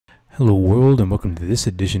Hello world, and welcome to this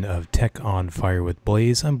edition of Tech on Fire with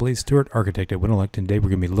Blaze. I'm Blaze Stewart, architect at Winelect, and today we're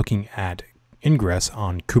going to be looking at Ingress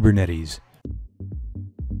on Kubernetes.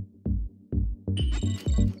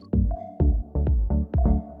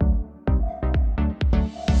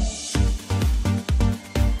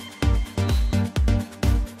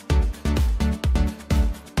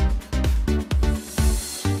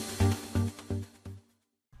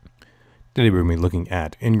 Today we're going to be looking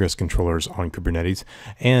at ingress controllers on Kubernetes,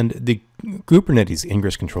 and the Kubernetes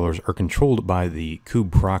ingress controllers are controlled by the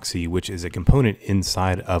kube proxy, which is a component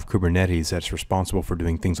inside of Kubernetes that's responsible for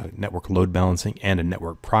doing things like network load balancing and a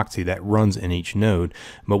network proxy that runs in each node.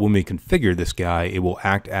 But when we configure this guy, it will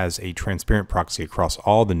act as a transparent proxy across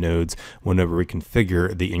all the nodes whenever we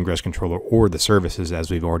configure the ingress controller or the services, as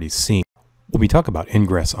we've already seen. When we talk about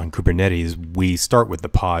ingress on Kubernetes, we start with the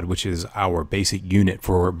pod, which is our basic unit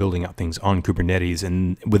for building out things on Kubernetes.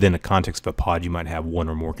 And within the context of a pod, you might have one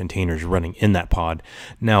or more containers running in that pod.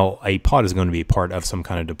 Now, a pod is going to be part of some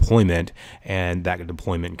kind of deployment, and that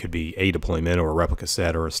deployment could be a deployment or a replica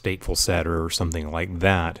set or a stateful set or something like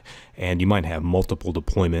that. And you might have multiple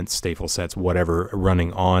deployments, stateful sets, whatever,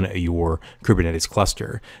 running on your Kubernetes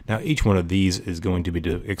cluster. Now, each one of these is going to be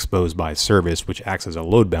exposed by a service, which acts as a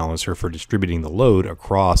load balancer for distributing the load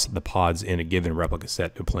across the pods in a given replica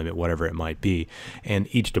set deployment, whatever it might be. And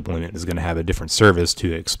each deployment is going to have a different service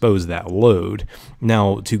to expose that load.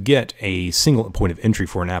 Now, to get a single point of entry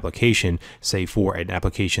for an application, say for an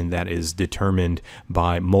application that is determined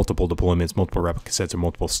by multiple deployments, multiple replica sets, or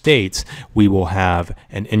multiple states, we will have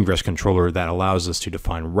an ingress controller that allows us to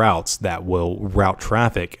define routes that will route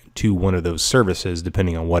traffic to one of those services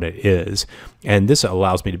depending on what it is. And this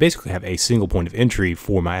allows me to basically have a single point of entry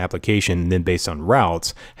for my application, and then based on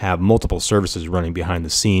routes have multiple services running behind the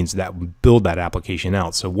scenes that build that application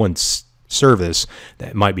out. So one service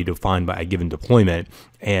that might be defined by a given deployment,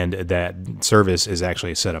 and that service is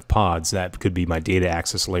actually a set of pods. That could be my data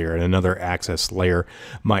access layer, and another access layer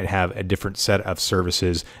might have a different set of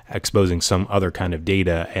services exposing some other kind of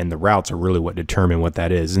data, and the routes are really what determine what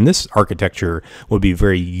that is. And this architecture would be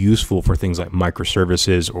very useful for things like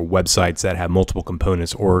microservices or websites that have multiple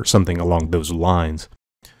components or something along those lines.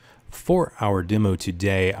 For our demo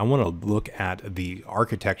today, I want to look at the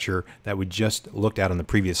architecture that we just looked at on the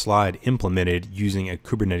previous slide, implemented using a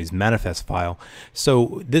Kubernetes manifest file.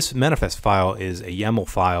 So this manifest file is a YAML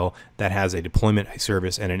file that has a deployment, a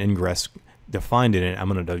service, and an ingress defined in it.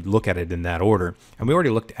 I'm going to look at it in that order. And we already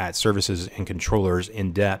looked at services and controllers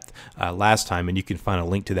in depth last time, and you can find a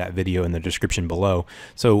link to that video in the description below.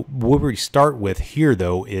 So what we start with here,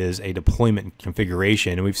 though, is a deployment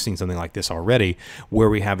configuration. And we've seen something like this already, where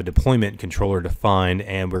we have a deployment controller defined,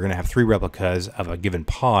 and we're going to have 3 replicas of a given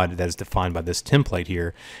pod that is defined by this template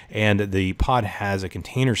here. And the pod has a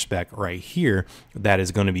container spec right here that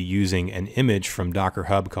is going to be using an image from Docker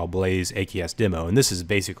Hub called Blaze AKS Demo. And this is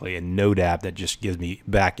basically a node app that just gives me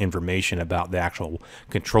back information about the actual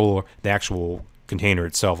controller, the actual container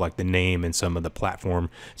itself, like the name and some of the platform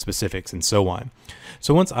specifics and so on.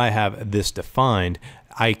 So once I have this defined,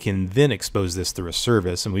 I can then expose this through a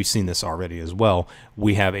service, and we've seen this already as well.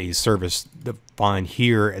 We have a service defined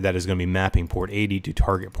here that is going to be mapping port 80 to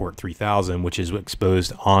target port 3000, which is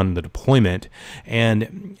exposed on the deployment.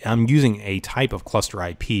 And I'm using a type of cluster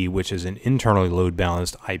IP, which is an internally load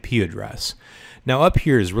balanced IP address. Now up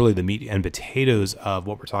here is really the meat and potatoes of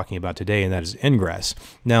what we're talking about today, and that is ingress.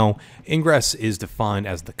 Now ingress is defined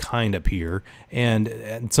as the kind up here, and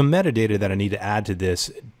some metadata that I need to add to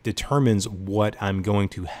this determines what I'm going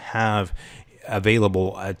to have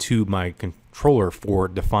available to my controller for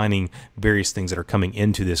defining various things that are coming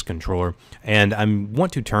into this controller. And I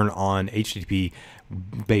want to turn on HTTP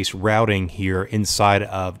based routing here inside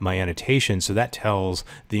of my annotation, so that tells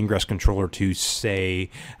the ingress controller to say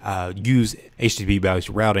use HTTP based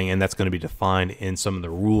routing, and that's going to be defined in some of the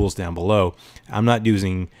rules down below. I'm not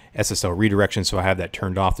using SSL redirection, so I have that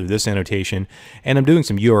turned off through this annotation, and I'm doing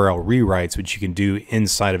some URL rewrites, which you can do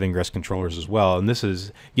inside of ingress controllers as well. And this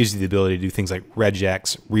gives you the ability to do things like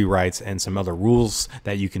regex rewrites and some other rules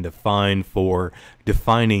that you can define for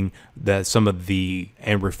defining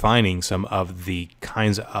and refining some of the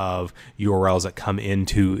kinds of URLs that come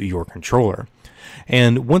into your controller.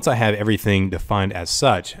 And once I have everything defined as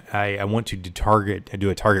such, I want to do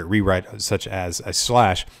a target rewrite such as a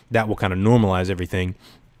slash that will kind of normalize everything.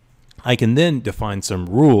 I can then define some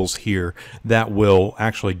rules here that will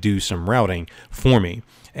actually do some routing for me.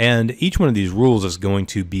 And each one of these rules is going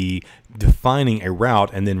to be defining a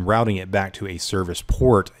route and then routing it back to a service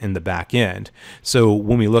port in the back end. So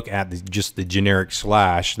when we look at just the generic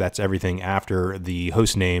slash, that's everything after the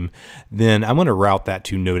host name, then I'm going to route that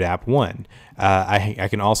to node app1. I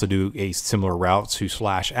can also do a similar route to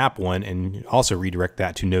 /app1 and also redirect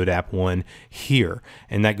that to node app1 here.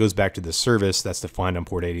 And that goes back to the service that's defined on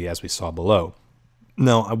port 80 as we saw below.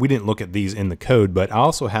 Now, we didn't look at these in the code, but I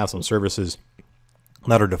also have some services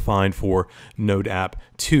that are defined for node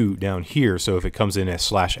app2 down here. So if it comes in as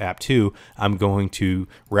 /app2, I'm going to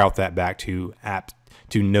route that back to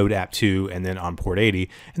node app2 and then on port 80.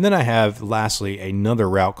 And then I have lastly another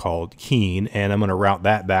route called keen, and I'm going to route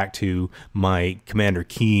that back to my commander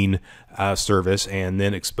keen service and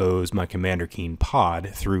then expose my commander keen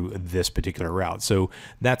pod through this particular route. So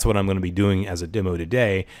that's what I'm going to be doing as a demo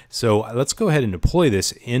today. So let's go ahead and deploy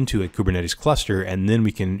this into a Kubernetes cluster, and then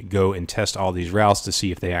we can go and test all these routes to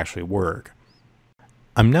see if they actually work.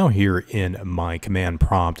 I'm now here in my command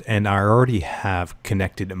prompt, and I already have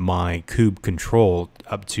connected my kube control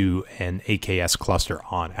up to an AKS cluster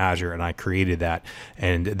on Azure, and I created that.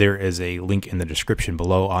 And there is a link in the description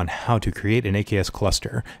below on how to create an AKS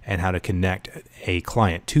cluster and how to connect a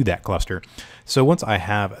client to that cluster. So once I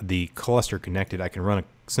have the cluster connected, I can run a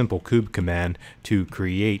simple kube command to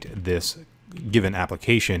create this given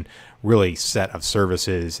application, really set of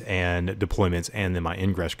services and deployments, and then my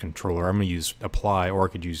ingress controller. I'm going to use apply, or I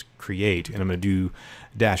could use create, and I'm going to do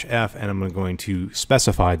 -F, and I'm going to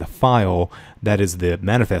specify the file that is the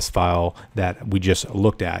manifest file that we just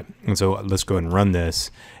looked at. And so let's go ahead and run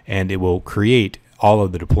this, and it will create all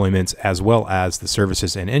of the deployments as well as the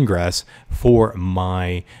services and ingress for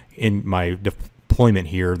my deployment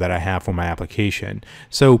here that I have for my application.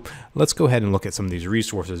 So let's go ahead and look at some of these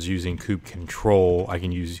resources using kube control. I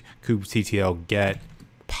can use kubectl get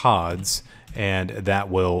pods, and that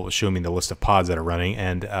will show me the list of pods that are running.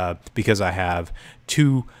 And because I have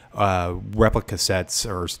two replica sets,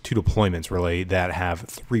 or two deployments really, that have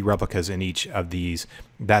 3 replicas in each of these,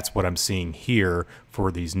 that's what I'm seeing here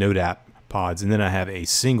for these node app pods. And then I have a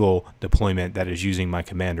single deployment that is using my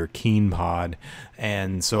commander keen pod,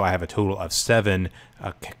 and so I have a total of 7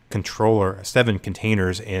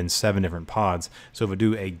 containers in 7 different pods. So if I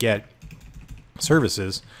do a get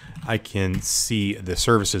services, I can see the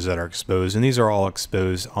services that are exposed, and these are all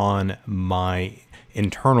exposed on my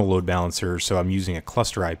internal load balancer. So I'm using a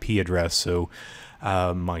cluster IP address. So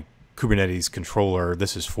my Kubernetes controller,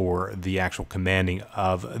 this is for the actual commanding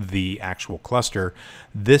of the actual cluster.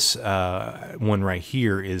 This one right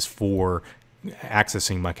here is for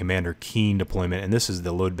accessing my commander keen deployment, and this is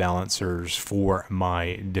the load balancers for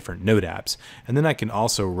my different node apps. And then I can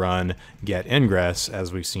also run get ingress,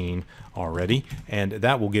 as we've seen already, and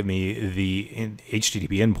that will give me the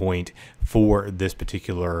HTTP endpoint for this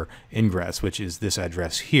particular ingress, which is this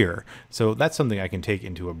address here. So that's something I can take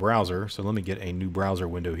into a browser. So let me get a new browser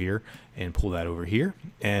window here and pull that over here,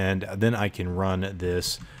 and then I can run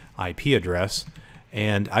this IP address,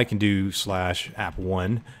 and I can do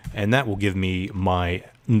 /app1, and that will give me my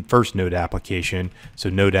first node application. So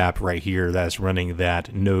node app right here, that's running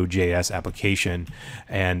that Node.js application,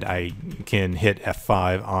 and I can hit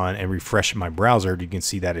F5 on and refresh my browser. You can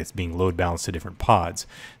see that it's being load balanced to different pods.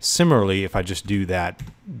 Similarly, if I just do that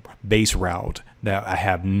base route, that I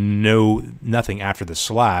have nothing after the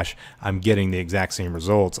slash, I'm getting the exact same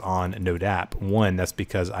results on node app 1. That's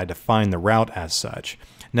because I define the route as such.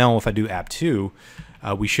 Now, if I do app2,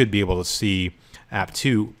 we should be able to see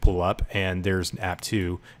app2 pull up, and there's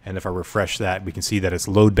app2. And if I refresh that, we can see that it's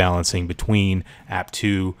load balancing between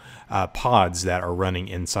app2 pods that are running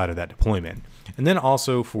inside of that deployment. And then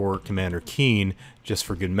also for commander keen, just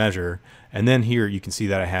for good measure. And then here you can see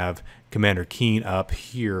that I have commander keen up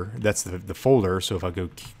here. That's the folder. So if I go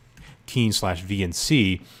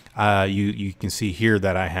keen/vnc, you can see here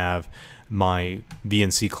that I have my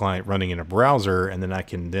VNC client running in a browser, and then I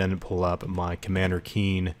can then pull up my commander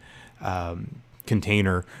keen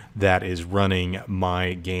container that is running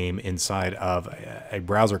my game inside of a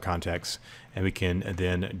browser context, and we can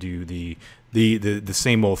then do the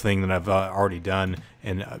same old thing that I've already done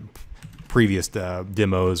in previous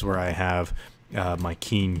demos, where I have my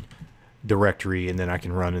keen directory, and then I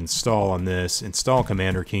can run install on this, install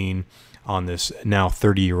commander keen on this now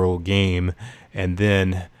 30-year-old game, and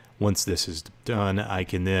then once this is done, I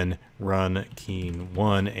can then run keen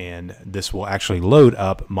 1, and this will actually load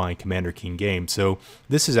up my Commander Keen game. So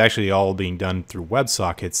this is actually all being done through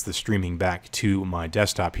WebSockets, the streaming back to my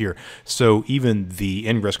desktop here. So even the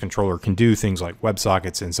Ingress controller can do things like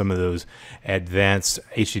WebSockets and some of those advanced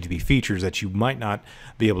HTTP features that you might not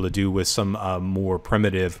be able to do with some more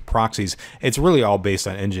primitive proxies. It's really all based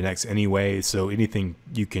on Nginx anyway, so anything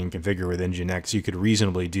you can configure with Nginx you could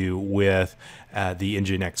reasonably do with the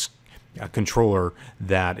Nginx controller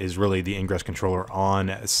that is really the Ingress controller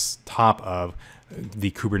on top of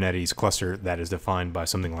the Kubernetes cluster that is defined by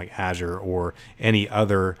something like Azure or any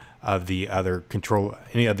other of the other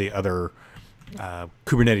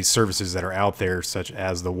Kubernetes services that are out there, such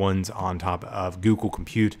as the ones on top of Google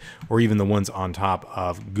Compute, or even the ones on top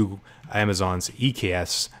of Amazon's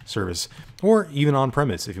EKS service, or even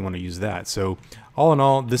on-premise if you want to use that. So all in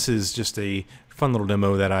all, this is just a fun little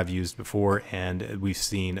demo that I've used before, and we've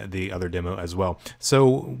seen the other demo as well.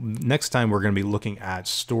 So next time we're going to be looking at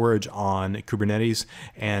storage on Kubernetes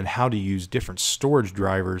and how to use different storage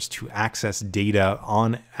drivers to access data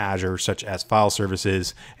on Azure, such as file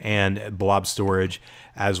services and blob storage,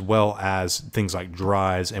 as well as things like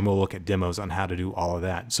drives, and we'll look at demos on how to do all of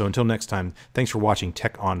that. So until next time, thanks for watching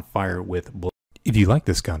Tech on Fire with Blake. If you like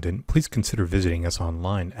this content, please consider visiting us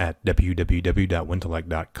online at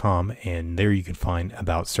www.wintellect.com, and there you can find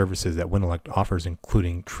about services that Wintellect offers,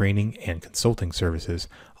 including training and consulting services.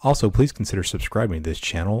 Also, please consider subscribing to this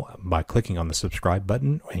channel by clicking on the subscribe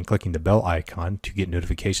button and clicking the bell icon to get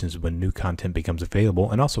notifications when new content becomes available,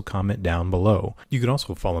 and also comment down below. You can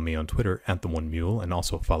also follow me on Twitter at @TheOneMule, and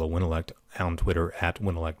also follow Wintellect on Twitter at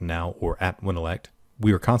WintellectNow or at Wintellect.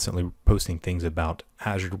 We are constantly posting things about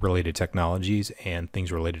Azure-related technologies and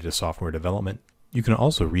things related to software development. You can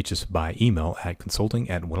also reach us by email at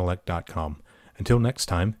consulting@wintellect.com. Until next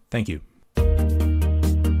time, thank you.